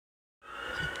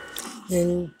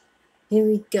And here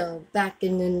we go, back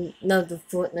in another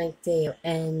Fortnite video,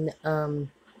 and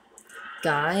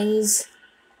guys,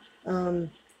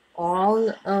 all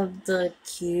of the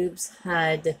cubes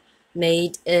had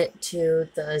made it to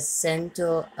the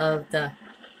center of the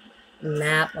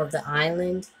map of the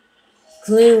island,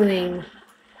 including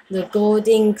the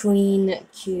Golden Queen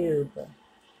cube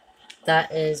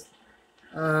that is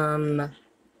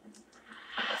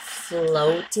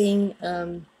floating.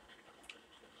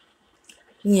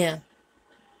 Yeah.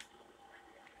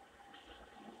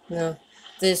 No,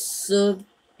 this should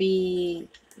be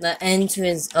the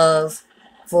entrance of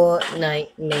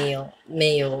Fortnite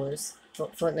mails.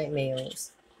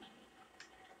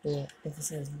 Yeah, if it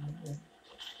says yeah.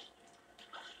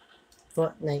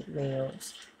 Fortnite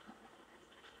mails.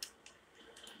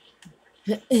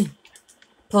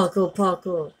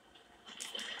 Parkour.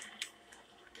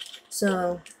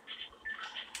 So,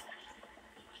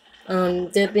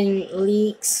 there've been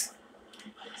leaks,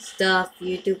 stuff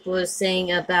YouTube was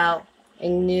saying about a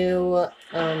new,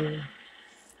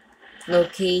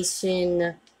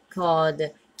 location called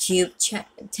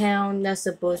Town that's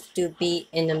supposed to be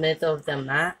in the middle of the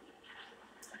map.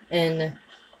 And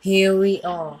here we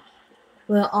are.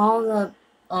 Well,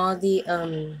 all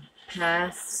the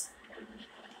paths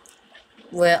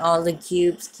where all the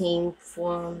cubes came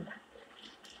from,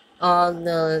 all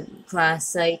the class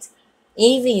sites,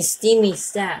 even Steamy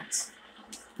Stacks,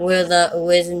 where the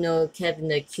original Kevin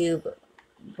the Cube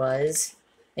was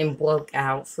and broke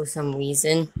out for some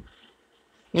reason.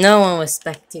 No one was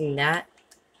expecting that.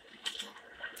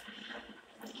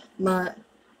 But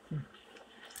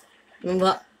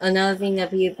another thing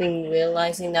that people have been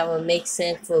realizing that would make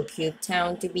sense for Cube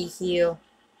Town to be here.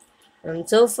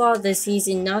 So far this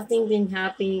season, nothing been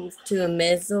happening to the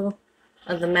middle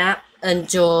of the map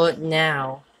until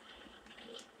now.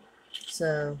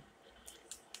 So,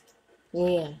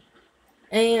 yeah.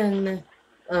 And,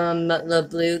 the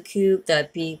blue cube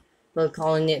that people are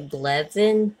calling it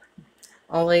Blevin,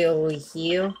 all the way over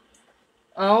here.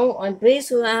 Oh, I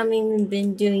basically haven't even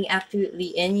been doing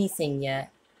absolutely anything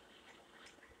yet.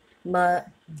 But,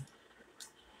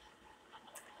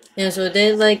 yeah, so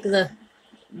there's like the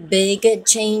big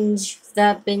change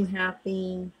that been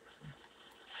happening.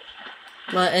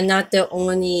 But, and not the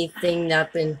only thing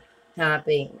that been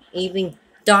happening. Even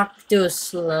Dr.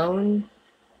 Sloan,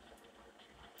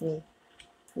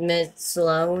 Miss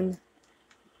Sloan,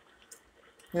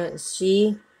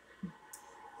 she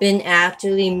been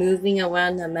actually moving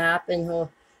around the map in her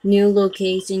new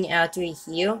location actually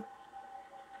here.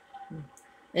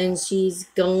 And she's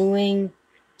going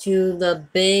to the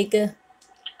big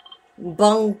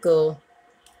bunker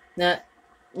that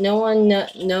no one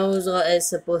knows what it's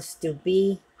supposed to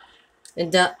be.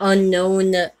 The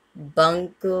unknown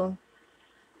bunker.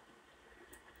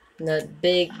 The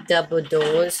big double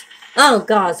doors. Oh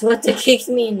gosh, what the kicked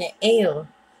me in the air?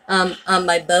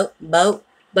 My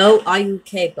boat, are you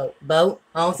okay, boat?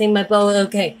 I don't think my boat is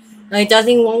okay. Like,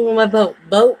 nothing wrong with my boat,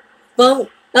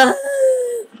 ah!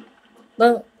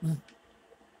 Boat.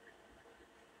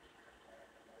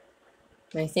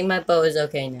 I think my boat is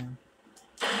okay now.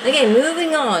 Okay,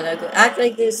 moving on. I act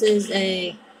like this is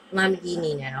a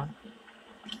Lamborghini now.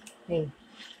 Hey.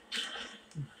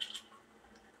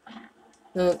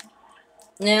 So,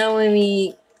 now when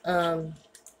we,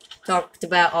 talked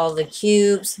about all the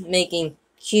cubes, making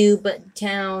Cube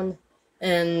Town,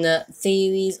 and the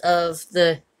theories of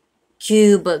the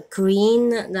Cube Queen,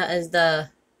 that is the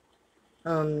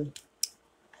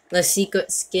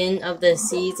secret skin of the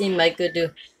season,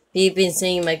 we've been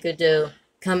saying Michael do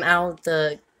come out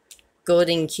the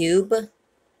golden cube.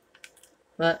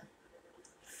 But,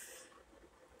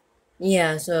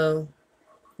 yeah, so,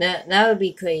 that would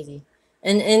be crazy.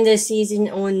 And in this season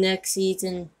or next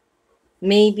season,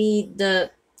 maybe the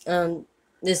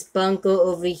this bunker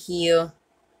over here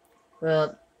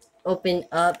will open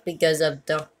up because of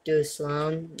Dr.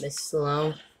 Sloan, Miss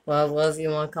Sloan, well, whatever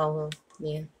you want to call her.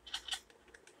 Yeah.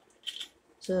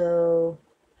 So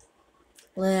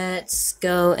let's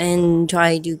go and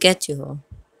try to get to her.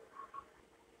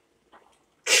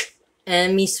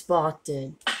 Enemy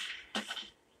spotted.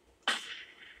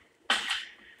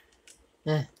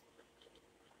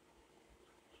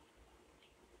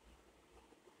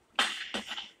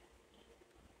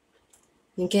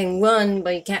 You can run,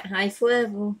 but you can't hide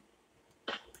forever.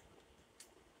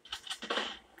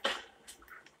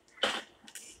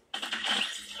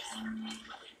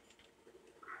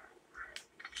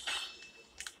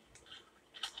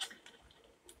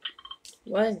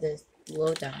 What does this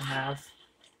loadout have?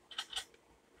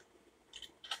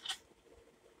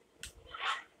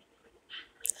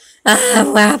 Ah,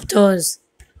 raptors!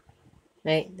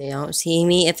 Right? They don't see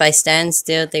me. If I stand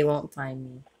still, they won't find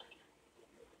me.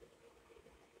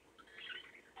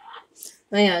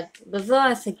 Oh yeah, before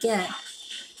I forget,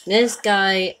 this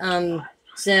guy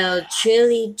sell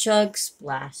chili chug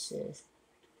splashes.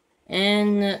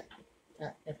 And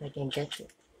if I can get to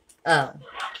oh.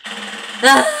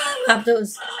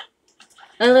 Raptors.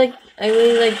 I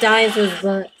really like dinosaurs,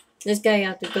 but this guy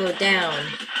have to go down.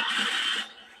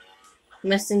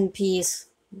 Rest in peace,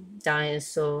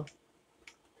 dinosaur.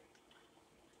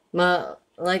 But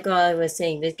like what I was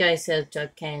saying, this guy sells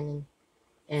jug cannon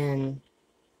and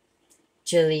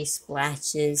chili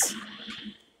splashes.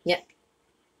 Yep.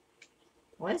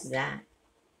 What is that?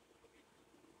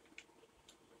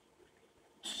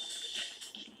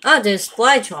 Oh, there's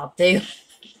Fly Drop there.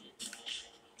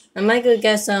 I might go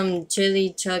get some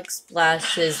chili chug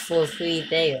splashes for free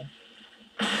there.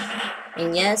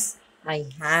 And yes, I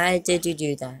had to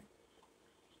do that.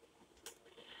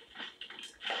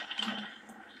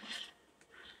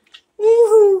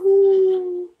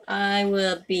 Woohoo! I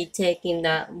will be taking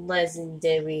that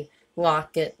legendary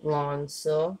rocket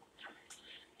launcher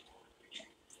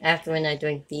after when I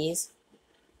drink these.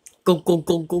 Go, go,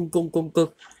 go, go, go, go,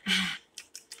 go.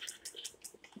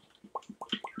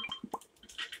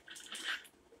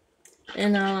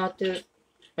 And I'll have to.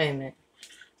 Wait a minute.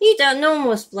 Need that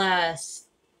normal splash.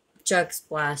 Chug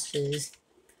splashes.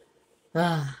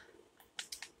 Ah.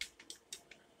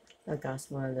 I got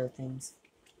one of those things.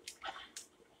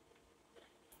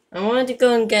 I wanted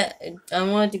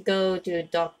to go to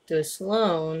Dr.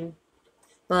 Sloan,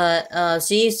 but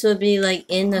she should be like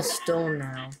in the store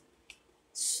now.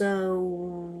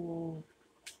 So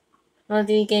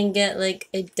maybe you can get like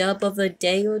a dub of a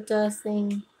day or that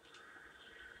thing.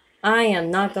 I am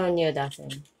not going near that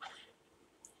thing.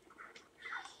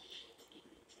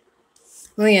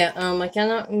 Oh yeah, I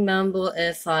cannot remember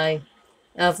if I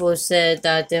ever said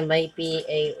that there might be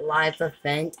a live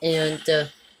event in the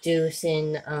Deuce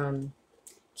in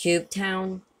Cube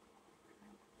Town.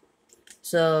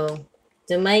 So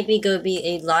there might be gonna be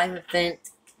a live event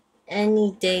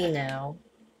any day now.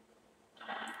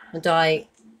 Did I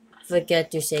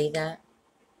forget to say that?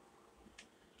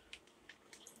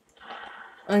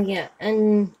 Oh yeah,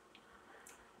 and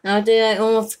now that I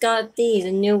almost got these,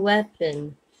 a new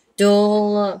weapon.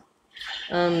 Dual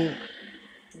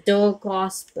dual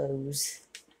crossbows.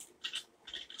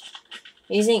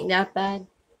 These ain't that bad.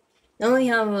 They only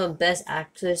have a best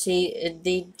accuracy.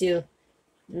 They do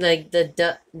like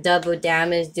the double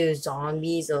damage to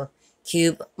zombies or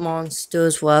cube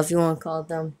monsters, whatever you want to call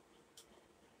them.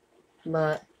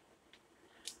 But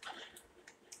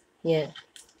yeah.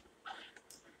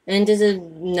 And there's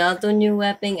another new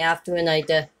weapon after when I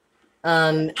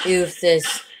use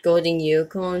this golden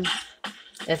unicorn,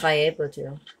 if I able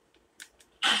to.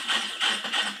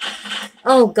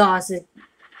 Oh gosh,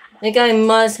 the guy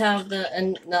must have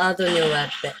another new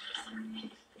weapon.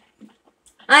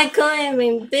 I couldn't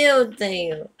even build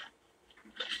there.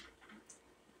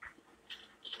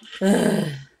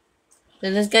 Does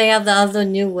this guy have the other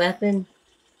new weapon?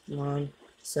 Come on,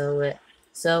 sew it,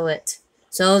 sew it,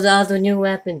 sew the other new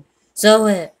weapon, sew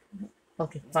it.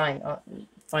 Okay, fine,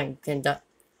 fine. Can that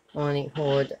only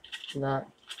hold that?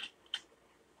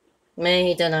 Maybe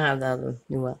he doesn't have the other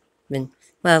new weapon.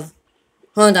 Well,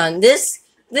 hold on. This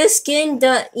skin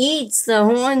that eats the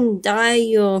horn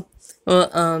dial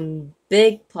or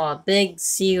big paw, big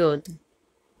sealed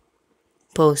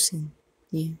potion.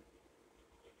 Yeah.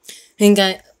 And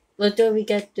guys, what do we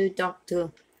get to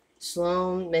Dr.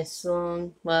 Sloan, Miss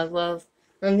Sloan, love.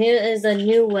 Here is a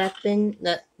new weapon,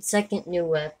 the second new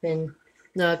weapon,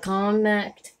 the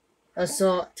combat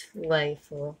assault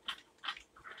rifle.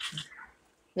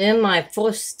 This is my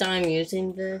first time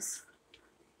using this,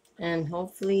 and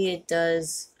hopefully it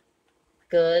does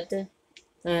good.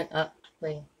 And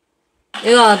wait,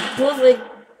 you got a perfect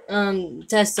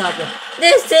test option.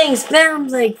 This thing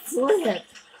spams like flip.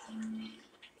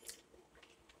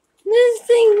 This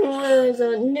thing was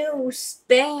a new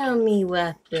spammy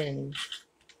weapon.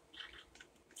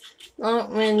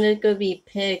 Not when it could be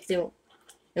picked, it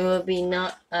will be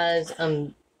not as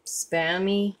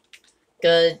spammy.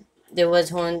 Cause there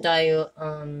was one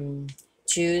that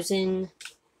choosing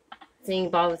thing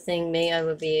about thing maybe I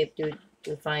would be able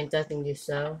to find nothing to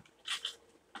sell.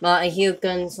 But I hear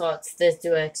gunshots this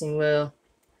direction where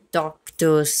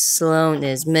Dr. Sloan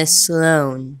is. Miss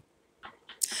Sloan.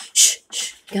 Shh,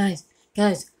 guys,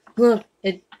 look,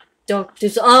 it Dr.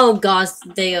 Oh gosh,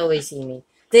 they always see me.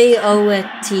 They always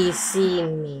see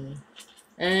me.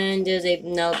 And there's a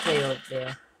no play over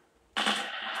there.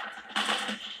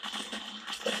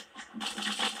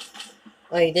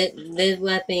 Wait, this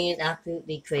weapon is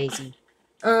absolutely crazy.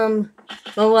 but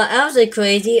what else is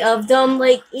crazy of them,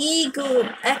 like, eagle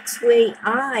X-ray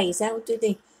eyes? How do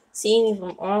they see me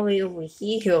from all the way over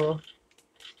here?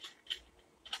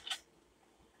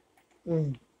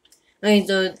 Okay,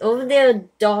 so over there,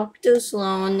 Dr.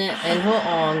 Sloan and her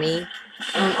army,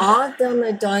 all of them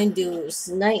are trying to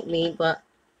snipe me, but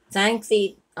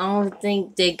thankfully, I don't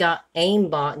think they got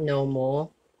aimbot no more.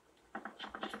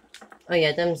 Oh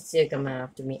yeah, them still coming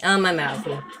after me. I'm out of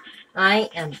here. I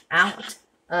am out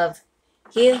of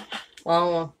here.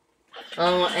 I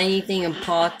don't want anything a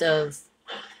part of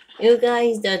you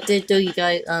guys that did do you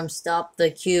guys stop the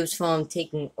cubes from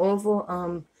taking over.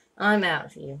 I'm out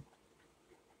of here.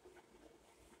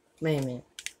 Wait a minute.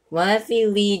 What if we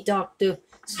lead Dr.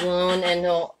 Sloan and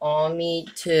her army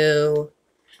to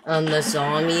the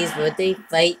zombies? Would they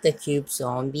fight the cube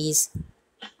zombies?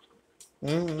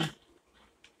 All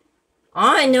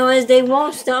I know is they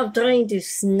won't stop trying to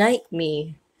snipe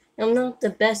me. I'm not the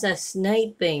best at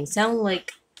sniping. Sound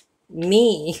like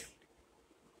me.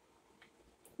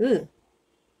 Ooh.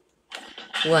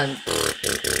 One.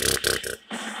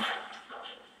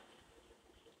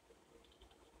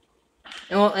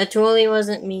 Oh, it totally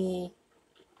wasn't me.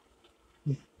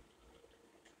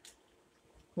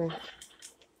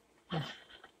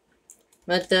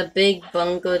 But the big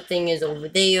bunker thing is over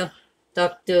there.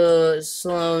 Dr.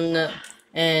 Sloan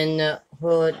and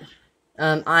her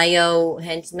IO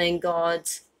henchmen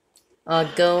guards are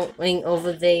going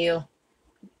over there.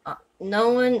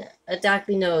 No one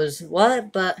exactly knows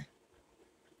what, but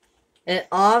it's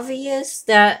obvious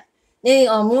that they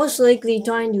are most likely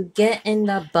trying to get in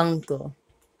the bunker.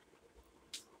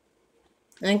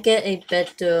 And get a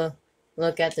better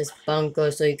look at this bunker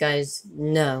so you guys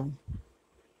know.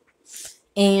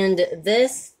 And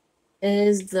this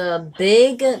is the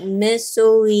big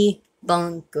mystery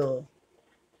bunker.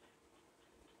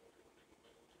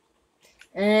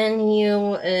 And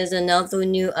here is another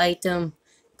new item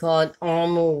called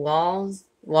armor walls.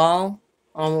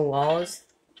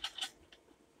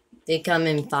 They come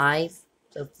in 5,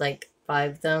 so it's like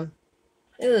 5 of them.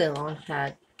 Ooh, a long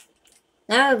pad.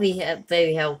 That would be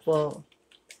very helpful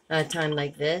at a time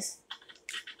like this.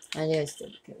 I need to still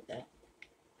do that.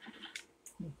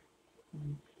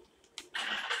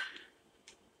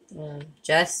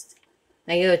 Chest.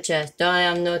 I get a chest. Don't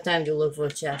have no time to look for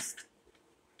a chest.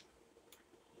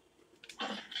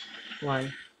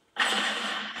 1.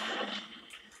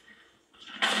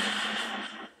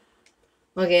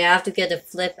 Okay, I have to get the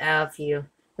flip out of here.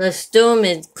 The storm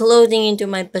is closing into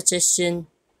my position.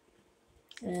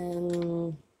 Yeah.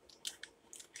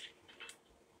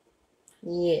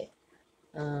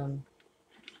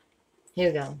 Here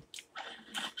we go.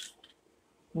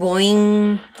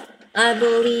 Boing. I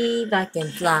believe I can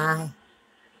fly.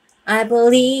 I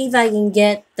believe I can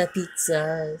get the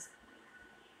pizzas.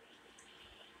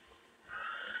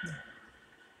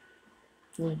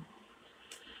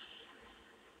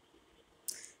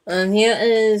 Here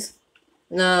is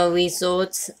the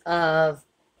results of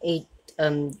a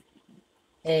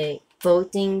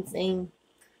voting thing.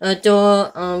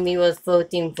 Though we was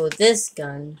voting for this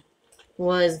gun,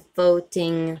 was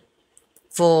voting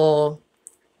for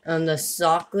the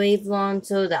shockwave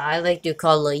launcher that I like to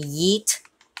call a yeet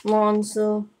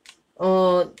launcher,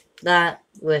 or that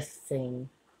with thing.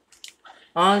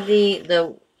 All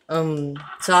the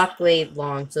shockwave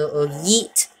launcher or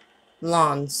yeet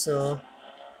launcher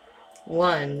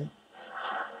won.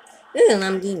 Ooh,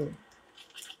 Lamborghini.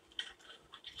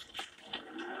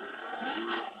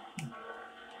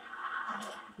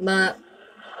 But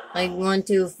I want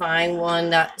to find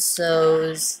one that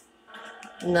shows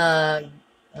the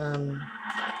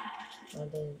what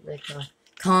is it called?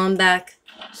 Combat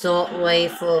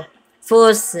shortwave for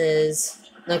forces,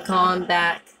 the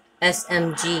combat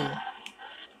SMG.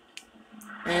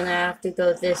 And I have to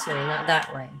go this way, not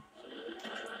that way.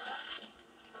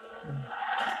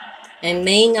 And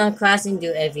may not crash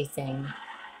into everything.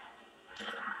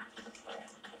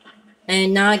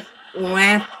 And not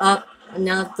ramp up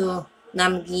another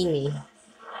Lamborghini.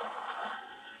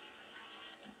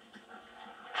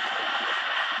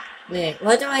 Wait,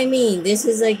 what do I mean? This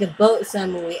is like a boat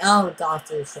summary. Oh,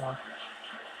 gotcha, sure.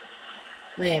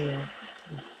 Wait a minute.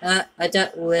 I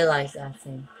don't realize that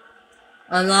thing.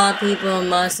 A lot of people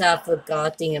must have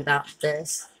forgotten about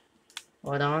this.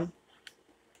 Hold on.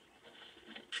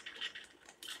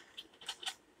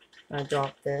 I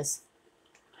dropped this.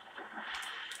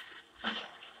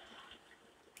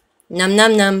 Num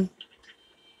num num.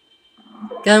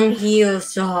 Come here,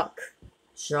 Shock.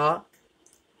 Shock?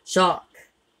 Shock.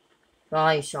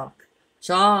 Right, Shock.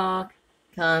 Shock.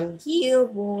 Come here,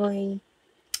 boy.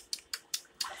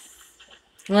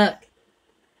 Look.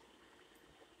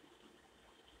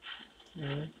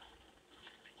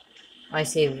 I'm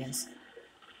serious.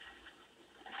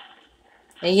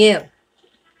 And you.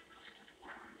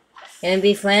 Can we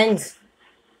be friends?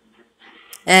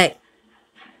 Hey.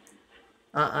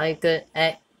 I good.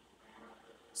 Hey.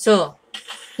 So.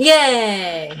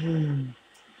 Yay!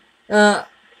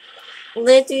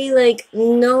 Literally, like,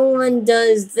 no one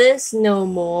does this no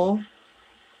more.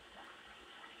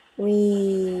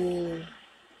 We.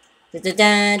 Da da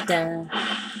da da.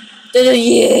 Da da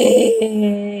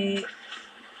yay!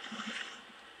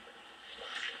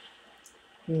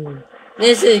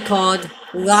 This is called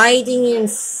riding in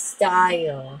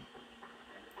style.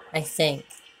 I think.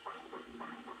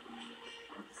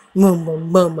 Mama,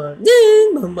 mama,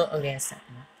 mama. Okay, stop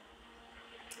now.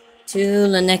 To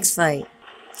the next fight.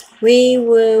 We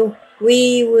will,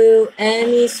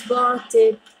 Annie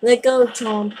spotted. Let go,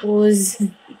 chompers.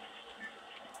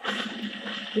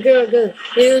 Good.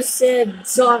 You said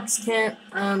socks can't,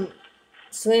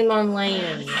 swim on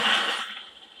land.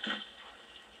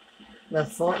 But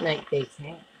Fortnite they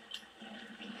can.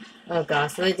 Oh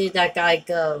gosh, where did that guy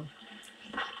go?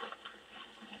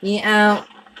 He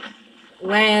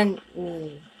outran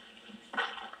me.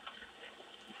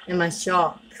 Am I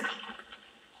shocked?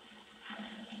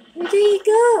 Where did he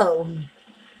go?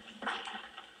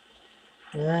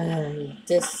 He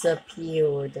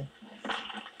disappeared.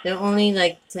 There are only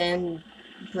like 10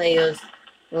 players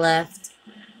left.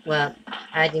 Well,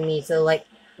 adding me, so like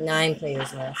 9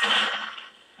 players left.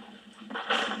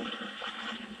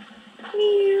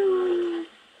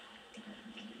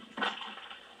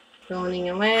 Turning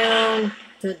around.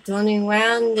 Turning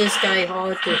around. This guy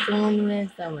hard to turn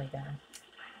with. Oh my god.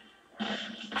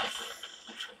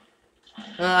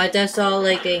 I just saw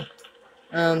like a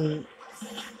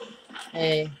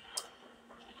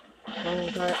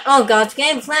oh god,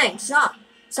 game flank. Stop.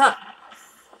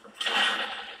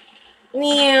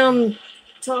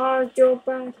 Charge your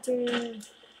battery.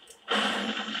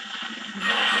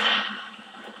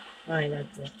 Alright,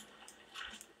 that's it.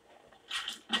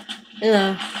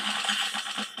 Hello.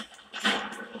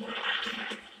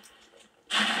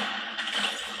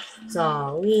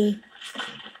 Sorry.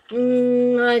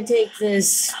 I take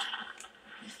this.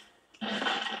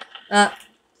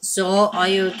 So are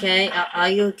you okay? Are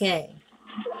you okay?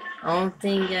 I don't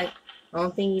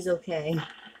think he's okay.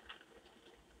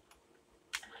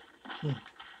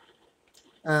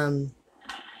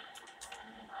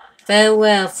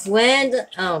 Farewell, friend.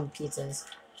 Oh, pizzas.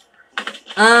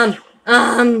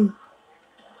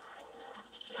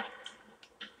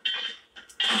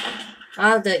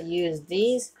 I'll just use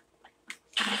these.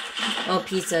 Oh,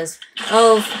 pizzas.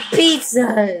 Oh,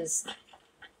 pizzas!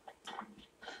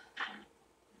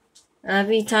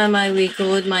 Every time I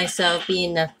record myself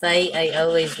being a fight, I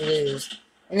always lose.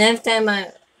 And every time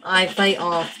I fight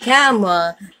off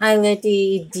camera, I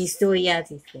literally destroy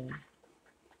everything.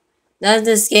 Does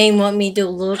this game want me to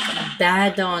look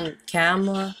bad on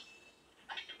camera?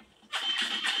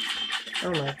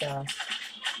 Oh my gosh.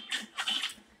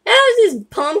 How is this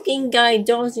pumpkin guy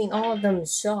dodging all them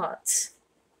shots?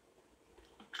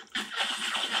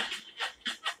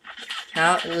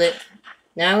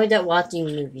 Now we're done watching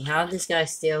a movie. How is this guy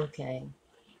still okay?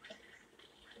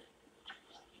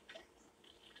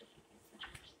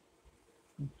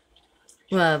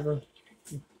 Whatever.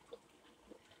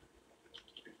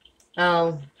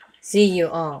 I'll see you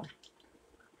all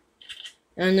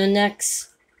in the next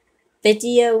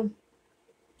video.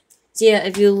 So yeah,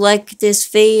 if you like this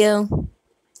video,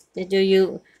 do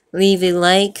you leave a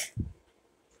like?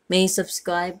 May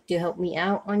subscribe to help me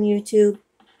out on YouTube.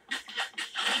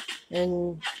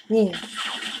 And yeah,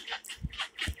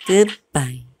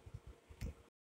 goodbye.